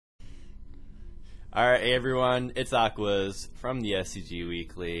Alright, hey everyone, it's Aquas from the STG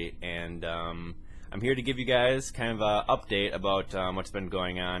Weekly, and I'm here to give you guys kind of an update about what's been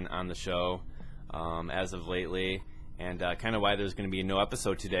going on the show as of lately, and kind of why there's going to be no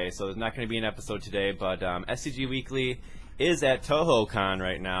episode today. So there's not going to be an episode today, but STG Weekly is at TohoCon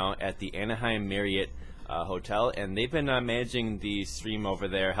right now at the Anaheim Marriott Hotel, and they've been managing the stream over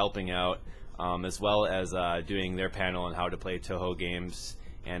there, helping out, as well as doing their panel on how to play Toho games.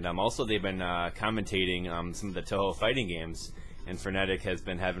 And also they've been commentating some of the Toho fighting games, and Frenetic has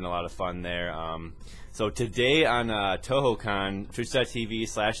been having a lot of fun there. So today on TohoCon,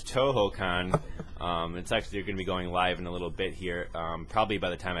 twitch.tv/TohoCon, it's actually going to be going live in a little bit here, probably by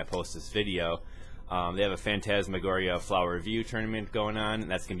the time I post this video. They have a Phantasmagoria Flower Review tournament going on,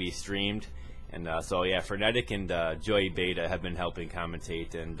 and that's going to be streamed. And so yeah, Frenetic and Joy Beta have been helping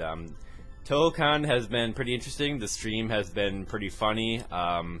commentate, and TohoCon has been pretty interesting. The stream has been pretty funny.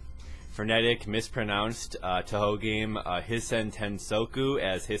 Frenetic mispronounced Toho game Hisen Tensoku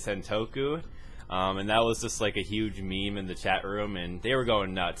as Hisen Toku, and that was just like a huge meme in the chat room, and they were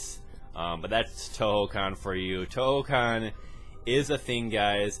going nuts. But that's TohoCon for you. TohoCon is a thing,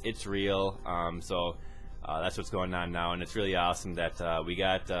 guys. It's real. So that's what's going on now, and it's really awesome that we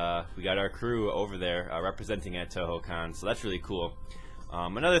got our crew over there representing at TohoCon. So that's really cool.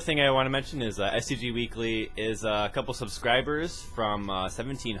 Another thing I want to mention is STG Weekly is a couple subscribers from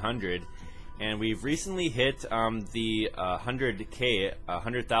 1,700, and we've recently hit the 100K,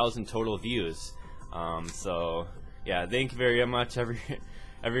 100,000 total views. So yeah, thank you very much,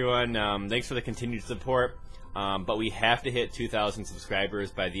 everyone. Thanks for the continued support. But we have to hit 2,000 subscribers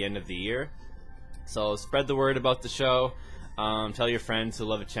by the end of the year. So spread the word about the show. Tell your friends who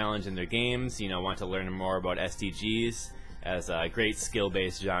love a challenge in their games, want to learn more about STGs as a great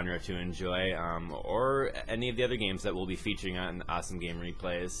skill-based genre to enjoy, or any of the other games that we'll be featuring on Awesome Game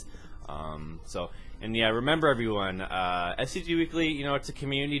Replays. And yeah, remember everyone, STG Weekly, it's a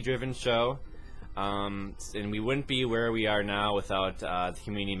community-driven show, and we wouldn't be where we are now without the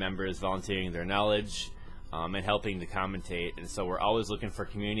community members volunteering their knowledge and helping to commentate. And so we're always looking for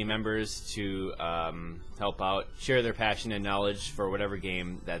community members to help out, share their passion and knowledge for whatever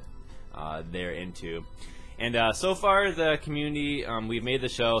game that they're into. And so far, the community, we've made the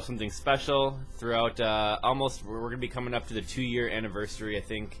show something special throughout we're going to be coming up to the 2-year anniversary, I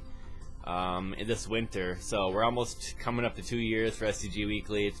think, this winter. So we're almost coming up to 2 years for STG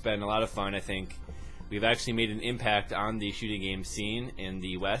Weekly. It's been a lot of fun, I think. We've actually made an impact on the shooting game scene in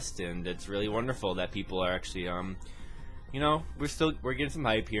the West, and it's really wonderful that people are actually, we're getting some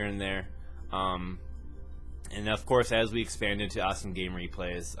hype here and there. And of course, as we expand into Awesome Game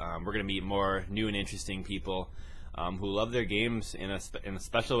Replays, we're going to meet more new and interesting people who love their games in a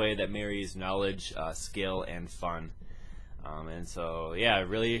special way that marries knowledge, skill, and fun. And so, yeah,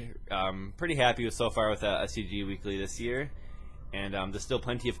 really pretty happy so far with STG Weekly this year. And there's still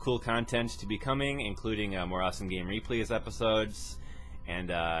plenty of cool content to be coming, including more Awesome Game Replays episodes. And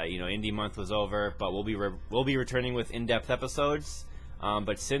Indie Month was over, but we'll be returning with in-depth episodes.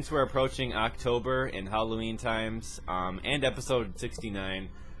 But since we're approaching October and Halloween times, and episode 69,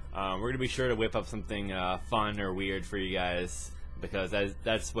 we're going to be sure to whip up something fun or weird for you guys, because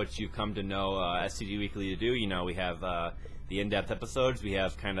that's what you come to know STG Weekly to do. We have the in-depth episodes, we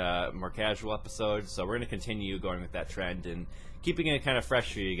have kind of more casual episodes, so we're going to continue going with that trend and keeping it kind of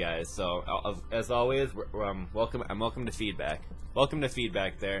fresh for you guys. So as always, I'm welcome to feedback. Welcome to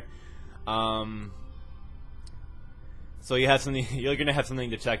feedback there. So you're gonna have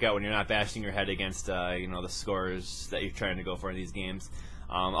something to check out when you're not bashing your head against the scores that you're trying to go for in these games.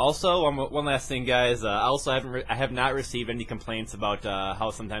 Also, one last thing, guys. I have not received any complaints about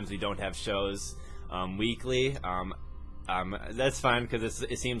how sometimes we don't have shows weekly. That's fine, because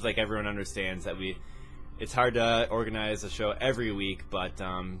it seems like everyone understands that it's hard to organize a show every week, but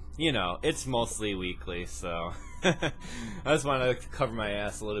it's mostly weekly, so I just want to cover my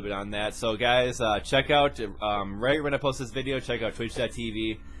ass a little bit on that. So guys, check out right when I post this video, check out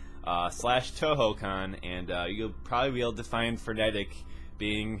twitch.tv/TohoCon, and you'll probably be able to find Frenetic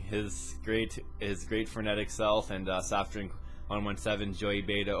being his great Frenetic self, and Softdrink 117, Joey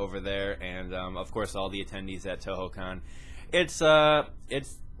Beta over there, and of course all the attendees at TohoCon.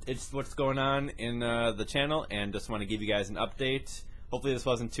 It's what's going on in the channel, and just want to give you guys an update. Hopefully this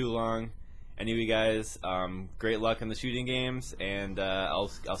wasn't too long. Any of you guys, great luck in the shooting games, and I'll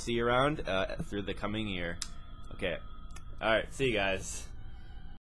see you around through the coming year. Okay. Alright, see you guys.